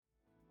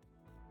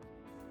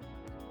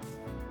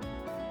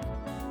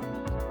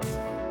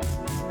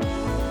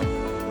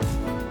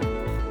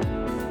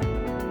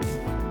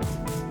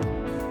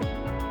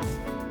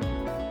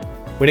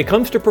When it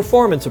comes to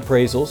performance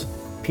appraisals,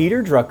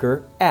 Peter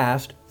Drucker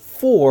asked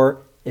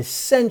 4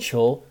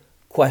 essential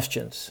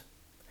questions.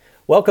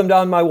 Welcome to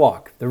On My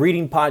Walk, the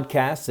reading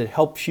podcast that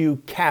helps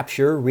you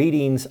capture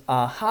reading's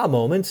aha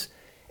moments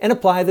and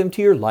apply them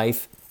to your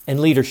life and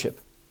leadership.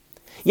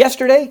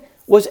 Yesterday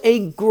was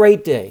a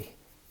great day,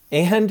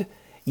 and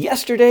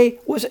yesterday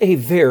was a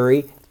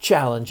very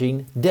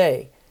challenging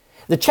day.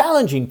 The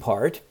challenging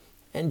part,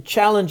 and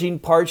challenging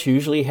parts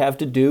usually have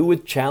to do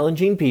with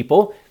challenging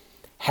people,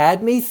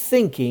 had me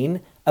thinking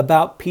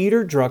about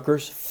Peter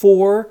Drucker's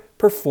 4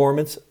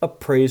 performance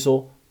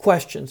appraisal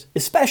questions,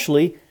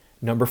 especially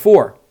number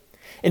 4.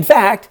 In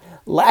fact,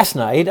 last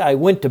night I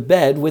went to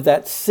bed with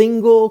that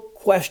single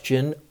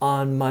question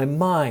on my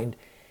mind.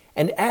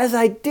 And as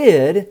I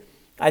did,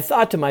 I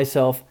thought to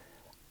myself,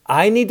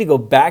 I need to go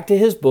back to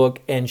his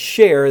book and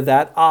share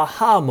that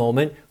aha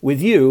moment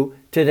with you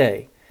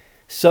today.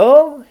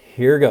 So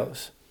here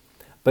goes.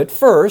 But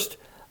first,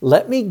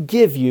 let me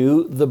give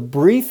you the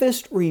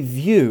briefest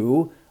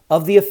review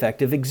of The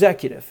Effective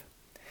Executive.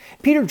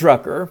 Peter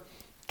Drucker,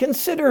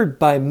 considered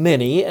by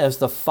many as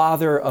the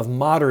father of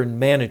modern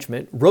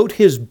management, wrote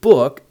his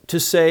book to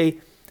say,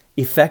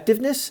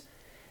 effectiveness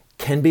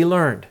can be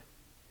learned.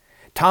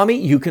 Tommy,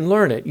 you can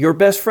learn it. Your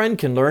best friend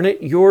can learn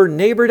it. Your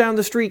neighbor down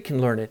the street can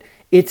learn it.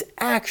 It's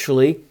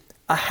actually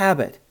a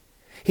habit.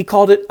 He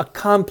called it a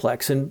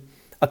complex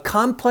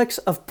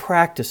of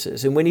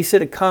practices. And when he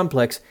said a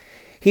complex,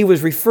 he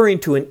was referring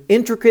to an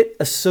intricate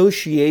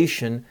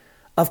association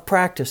of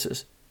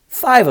practices,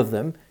 5 of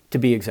them to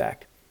be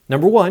exact.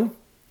 Number 1,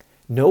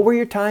 know where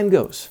your time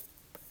goes.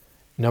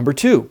 Number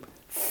 2,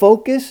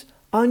 focus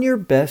on your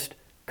best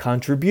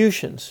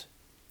contributions.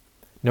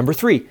 Number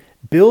 3,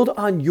 build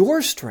on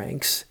your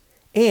strengths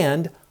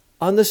and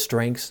on the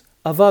strengths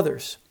of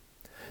others.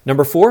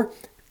 Number 4,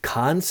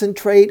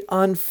 concentrate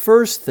on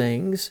first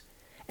things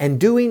and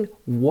doing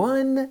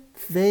one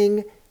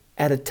thing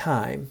at a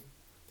time.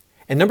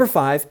 And number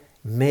 5,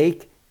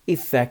 make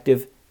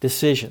effective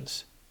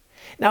decisions.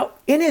 Now,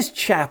 in his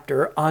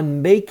chapter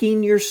on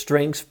making your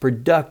strengths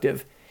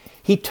productive,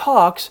 he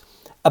talks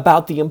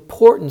about the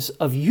importance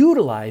of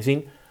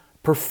utilizing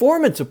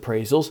performance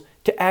appraisals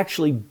to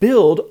actually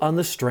build on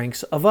the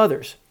strengths of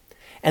others.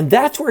 And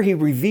that's where he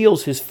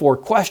reveals his 4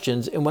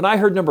 questions. And when I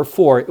heard number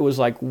 4, it was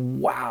like,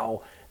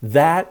 wow,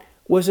 that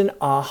was an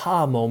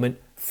aha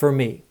moment for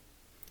me.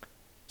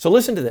 So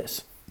listen to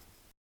this.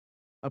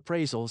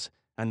 Appraisals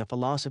and the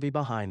philosophy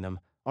behind them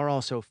are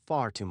also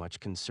far too much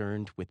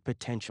concerned with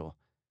potential.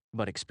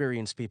 But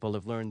experienced people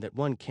have learned that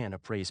one can't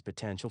appraise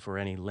potential for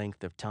any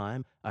length of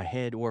time,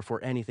 ahead, or for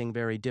anything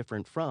very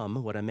different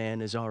from what a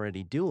man is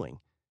already doing.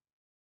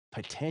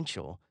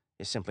 Potential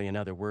is simply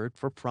another word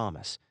for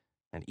promise.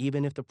 And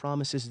even if the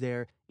promise is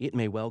there, it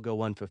may well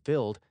go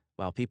unfulfilled,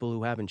 while people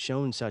who haven't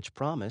shown such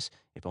promise,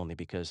 if only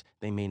because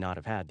they may not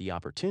have had the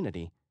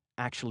opportunity,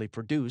 actually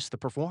produce the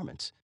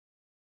performance.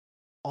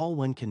 All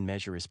one can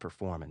measure is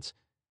performance,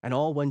 and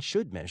all one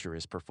should measure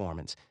is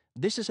performance.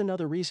 This is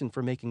another reason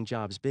for making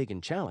jobs big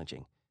and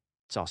challenging.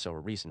 It's also a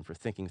reason for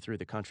thinking through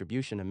the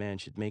contribution a man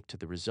should make to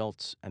the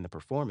results and the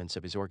performance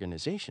of his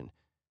organization.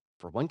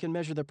 For one can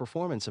measure the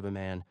performance of a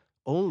man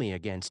only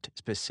against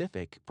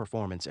specific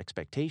performance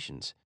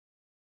expectations.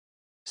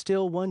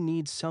 Still, one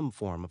needs some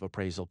form of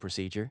appraisal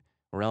procedure,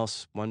 or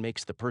else one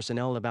makes the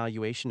personnel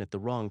evaluation at the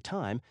wrong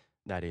time,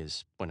 that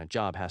is, when a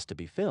job has to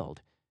be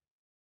filled.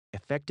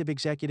 Effective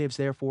executives,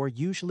 therefore,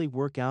 usually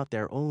work out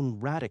their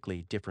own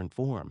radically different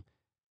form.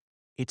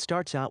 It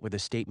starts out with a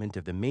statement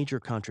of the major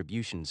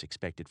contributions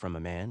expected from a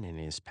man in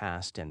his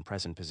past and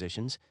present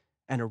positions,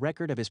 and a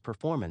record of his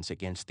performance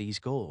against these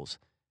goals.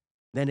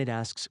 Then it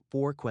asks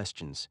 4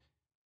 questions.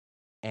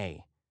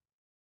 A.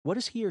 What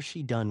has he or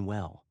she done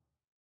well?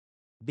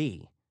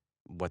 B.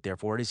 What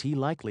therefore is he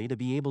likely to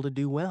be able to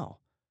do well?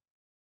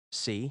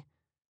 C.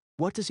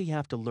 What does he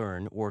have to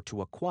learn or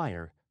to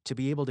acquire to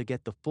be able to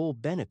get the full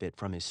benefit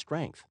from his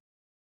strength?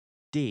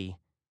 D.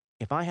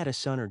 If I had a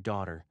son or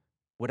daughter,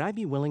 would I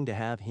be willing to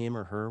have him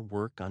or her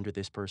work under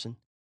this person?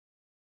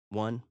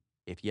 1.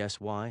 If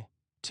yes, why?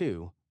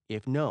 2.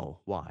 If no,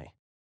 why?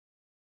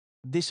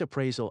 This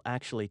appraisal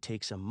actually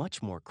takes a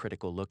much more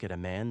critical look at a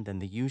man than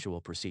the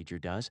usual procedure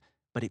does,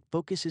 but it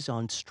focuses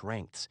on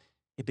strengths.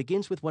 It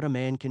begins with what a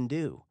man can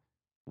do.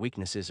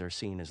 Weaknesses are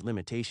seen as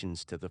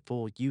limitations to the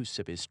full use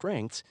of his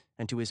strengths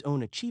and to his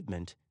own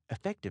achievement,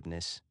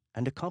 effectiveness,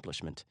 and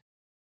accomplishment.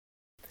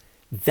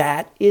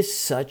 That is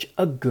such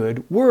a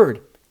good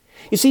word.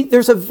 You see,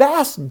 there's a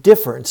vast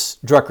difference,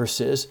 Drucker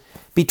says,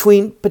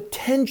 between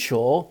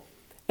potential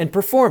and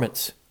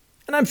performance.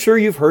 And I'm sure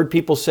you've heard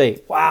people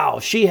say, wow,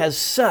 she has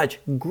such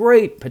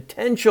great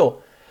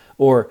potential.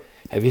 Or,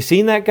 have you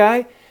seen that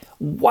guy?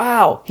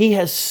 Wow, he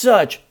has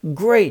such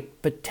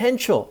great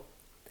potential.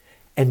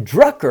 And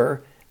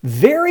Drucker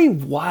very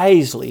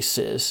wisely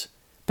says,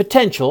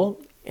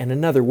 potential, and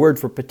another word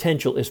for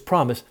potential is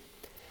promise,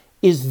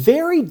 is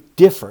very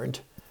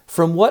different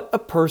from what a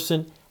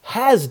person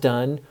has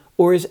done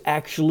or is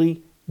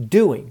actually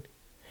doing.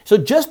 So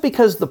just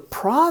because the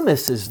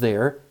promise is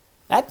there,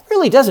 that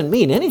really doesn't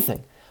mean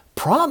anything.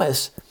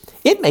 promise,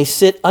 it may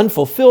sit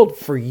unfulfilled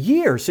for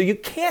years. So you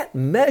can't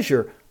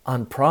measure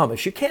on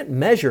promise. You can't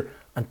measure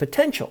on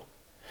potential.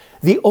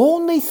 The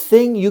only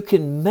thing you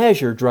can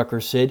measure,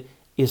 Drucker said,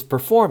 is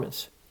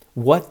performance,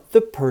 what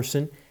the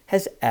person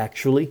has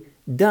actually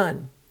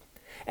done.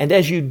 And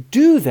as you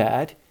do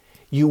that,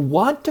 you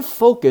want to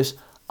focus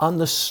on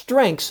the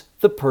strengths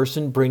the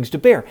person brings to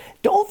bear.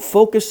 Don't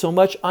focus so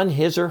much on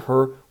his or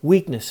her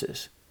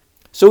weaknesses.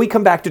 So we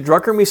come back to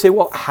Drucker and we say,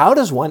 well, how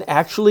does one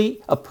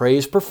actually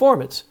appraise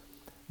performance?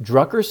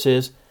 Drucker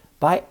says,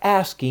 by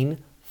asking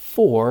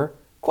 4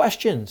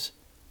 questions.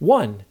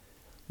 1,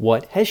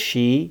 what has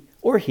she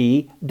or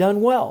he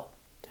done well?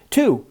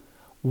 2,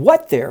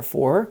 what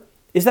therefore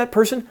is that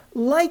person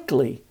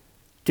likely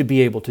to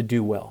be able to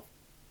do well?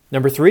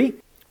 Number 3,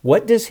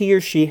 what does he or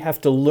she have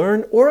to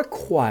learn or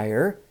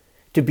acquire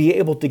to be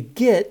able to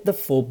get the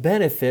full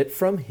benefit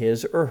from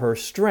his or her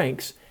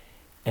strengths?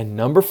 And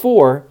number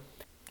 4,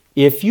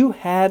 if you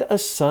had a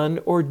son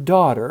or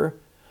daughter,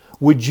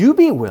 would you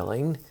be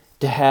willing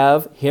to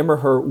have him or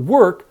her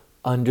work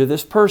under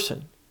this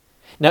person?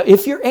 Now,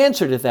 if your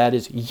answer to that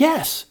is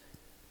yes,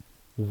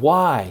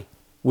 why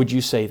would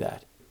you say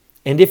that?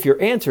 And if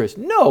your answer is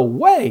no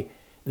way,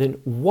 then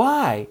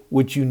why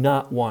would you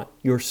not want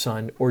your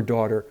son or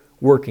daughter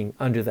working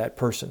under that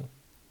person?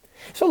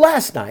 So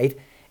last night,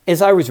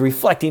 as I was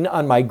reflecting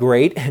on my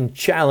great and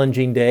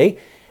challenging day,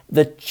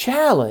 the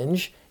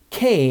challenge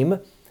came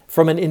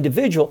from an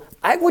individual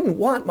I wouldn't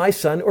want my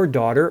son or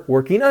daughter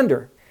working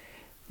under.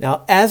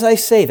 Now, as I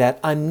say that,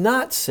 I'm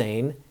not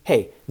saying,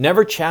 hey,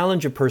 never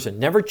challenge a person,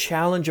 never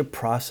challenge a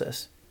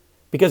process.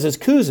 Because as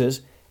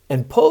Kouzes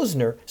and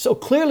Posner so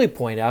clearly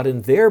point out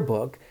in their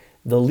book,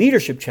 The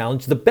Leadership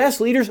Challenge, the best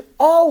leaders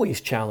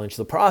always challenge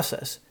the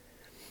process.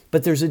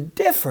 But there's a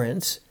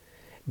difference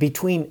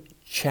between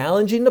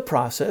challenging the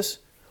process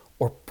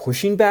or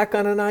pushing back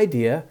on an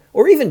idea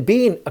or even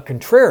being a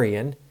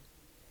contrarian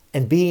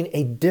and being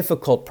a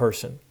difficult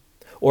person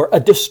or a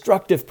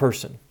destructive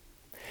person.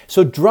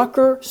 So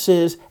Drucker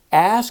says,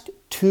 ask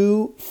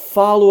 2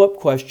 follow-up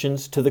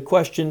questions to the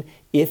question,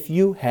 if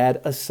you had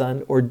a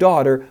son or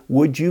daughter,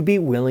 would you be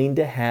willing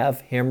to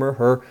have him or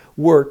her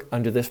work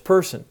under this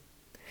person?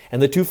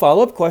 And the 2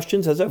 follow-up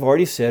questions, as I've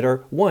already said,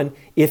 are 1,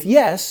 if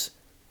yes,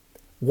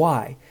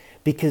 why?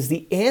 Because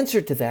the answer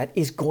to that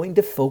is going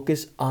to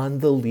focus on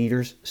the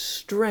leader's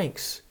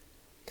strengths.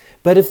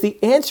 But if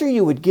the answer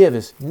you would give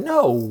is,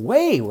 no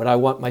way would I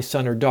want my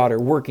son or daughter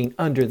working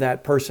under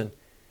that person,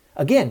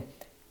 again,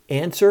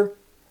 answer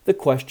the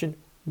question,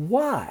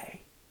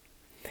 why?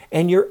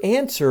 And your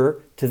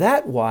answer to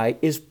that why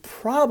is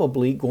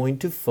probably going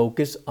to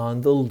focus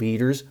on the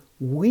leader's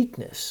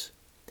weakness.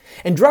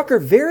 And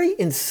Drucker very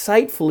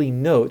insightfully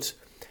notes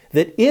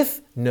that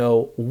if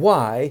no,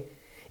 why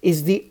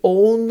is the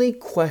only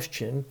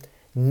question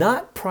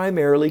not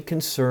primarily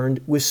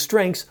concerned with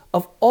strengths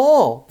of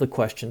all the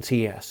questions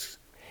he asks.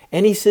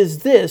 And he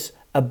says this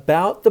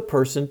about the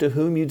person to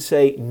whom you'd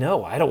say,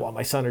 no, I don't want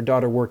my son or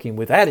daughter working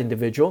with that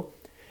individual.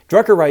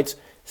 Drucker writes,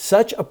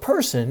 such a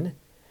person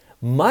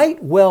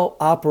might well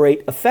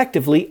operate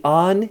effectively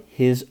on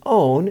his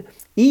own,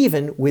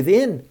 even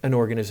within an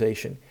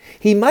organization.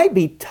 He might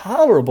be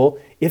tolerable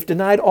if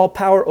denied all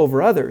power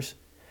over others,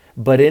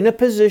 but in a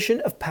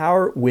position of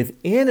power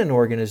within an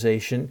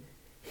organization,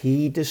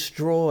 he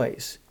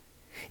destroys.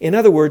 In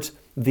other words,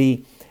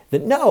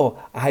 no,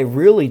 I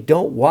really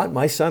don't want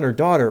my son or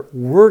daughter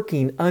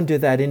working under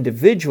that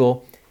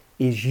individual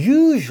is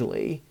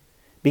usually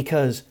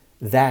because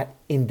that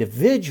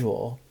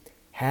individual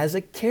has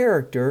a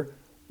character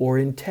or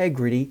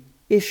integrity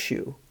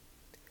issue.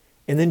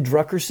 And then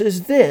Drucker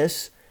says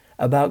this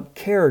about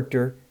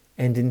character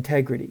and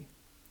integrity.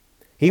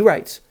 He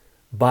writes,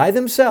 by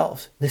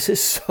themselves, this is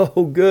so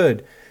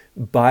good,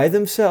 by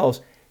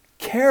themselves,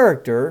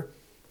 character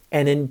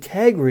and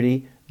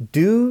integrity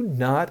do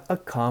not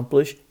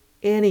accomplish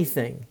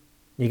anything.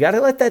 You got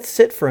to let that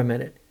sit for a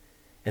minute.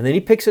 And then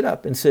he picks it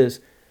up and says,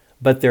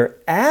 but their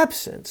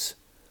absence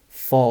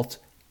faults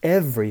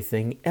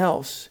everything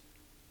else.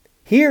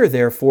 Here,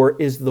 therefore,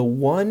 is the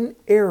one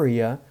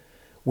area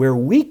where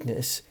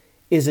weakness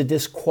is a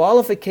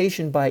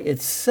disqualification by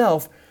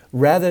itself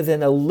rather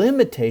than a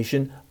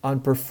limitation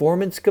on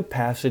performance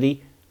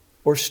capacity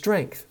or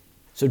strength.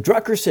 So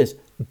Drucker says,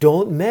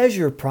 don't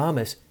measure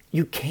promise.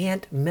 You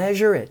can't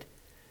measure it.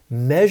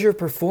 Measure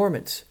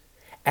performance.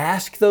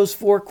 Ask those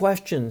 4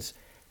 questions.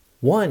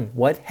 1,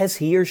 what has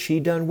he or she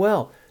done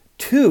well?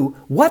 2,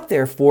 what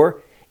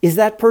therefore is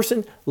that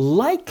person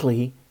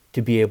likely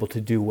to be able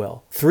to do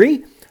well?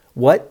 3,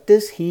 what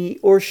does he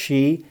or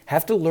she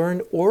have to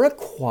learn or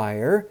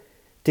acquire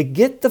to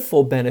get the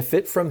full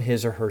benefit from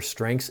his or her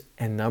strengths?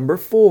 And number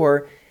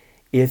 4,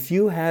 if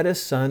you had a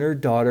son or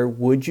daughter,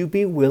 would you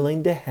be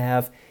willing to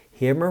have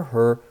him or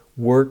her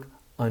work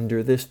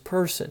under this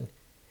person?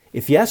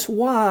 If yes,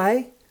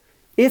 why?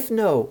 If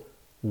no,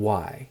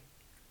 why?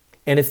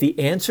 And if the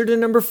answer to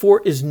number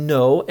 4 is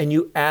no, and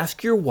you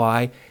ask your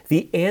why,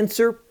 the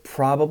answer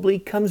probably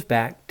comes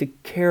back to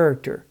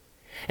character.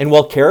 And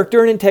while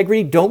character and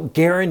integrity don't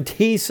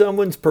guarantee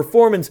someone's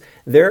performance,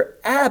 their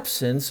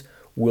absence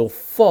will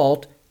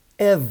fault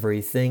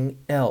everything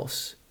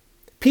else.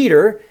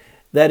 Peter,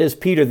 that is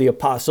Peter the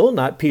Apostle,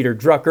 not Peter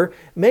Drucker,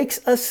 makes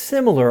a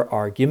similar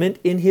argument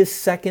in his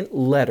second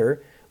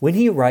letter when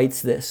he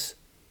writes this: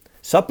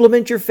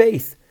 supplement your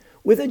faith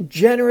with a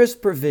generous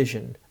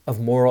provision of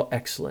moral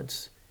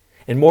excellence,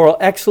 and moral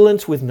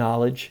excellence with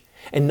knowledge,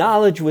 and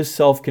knowledge with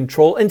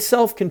self-control, and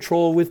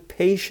self-control with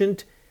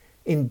patient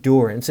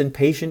endurance, and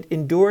patient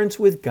endurance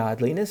with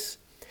godliness,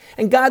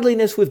 and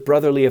godliness with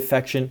brotherly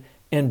affection,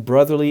 and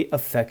brotherly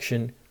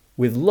affection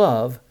with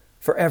love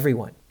for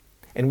everyone.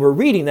 And we're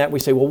reading that, we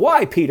say, well,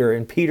 why, Peter?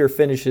 And Peter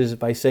finishes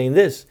by saying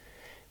this: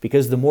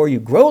 because the more you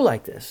grow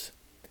like this,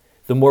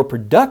 the more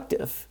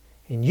productive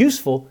and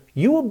useful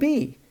you will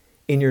be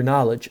in your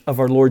knowledge of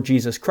our Lord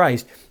Jesus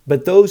Christ.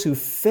 But those who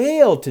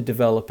fail to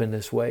develop in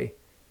this way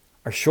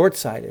are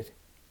short-sighted.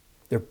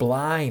 They're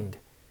blind,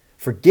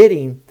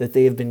 forgetting that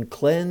they have been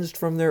cleansed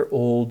from their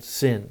old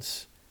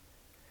sins.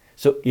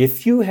 So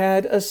if you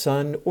had a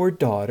son or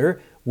daughter,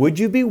 would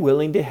you be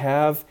willing to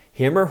have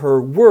him or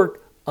her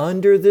work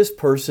under this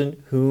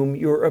person whom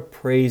you're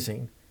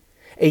appraising?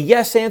 A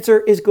yes answer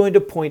is going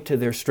to point to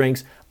their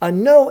strengths. A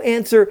no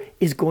answer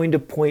is going to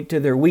point to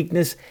their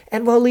weakness.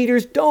 And while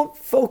leaders don't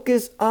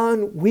focus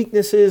on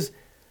weaknesses,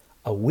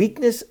 a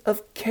weakness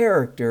of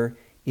character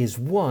is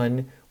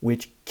one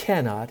which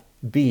cannot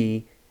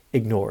be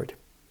ignored.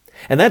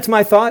 And that's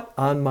my thought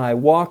on my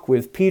walk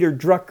with Peter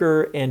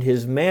Drucker and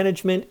his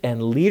management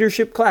and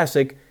leadership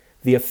classic,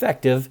 The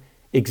Effective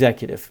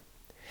Executive.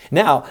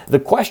 Now, the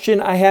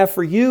question I have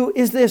for you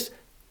is this: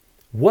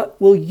 what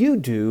will you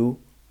do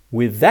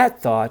with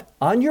that thought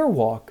on your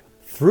walk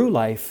through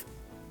life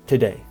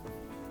today?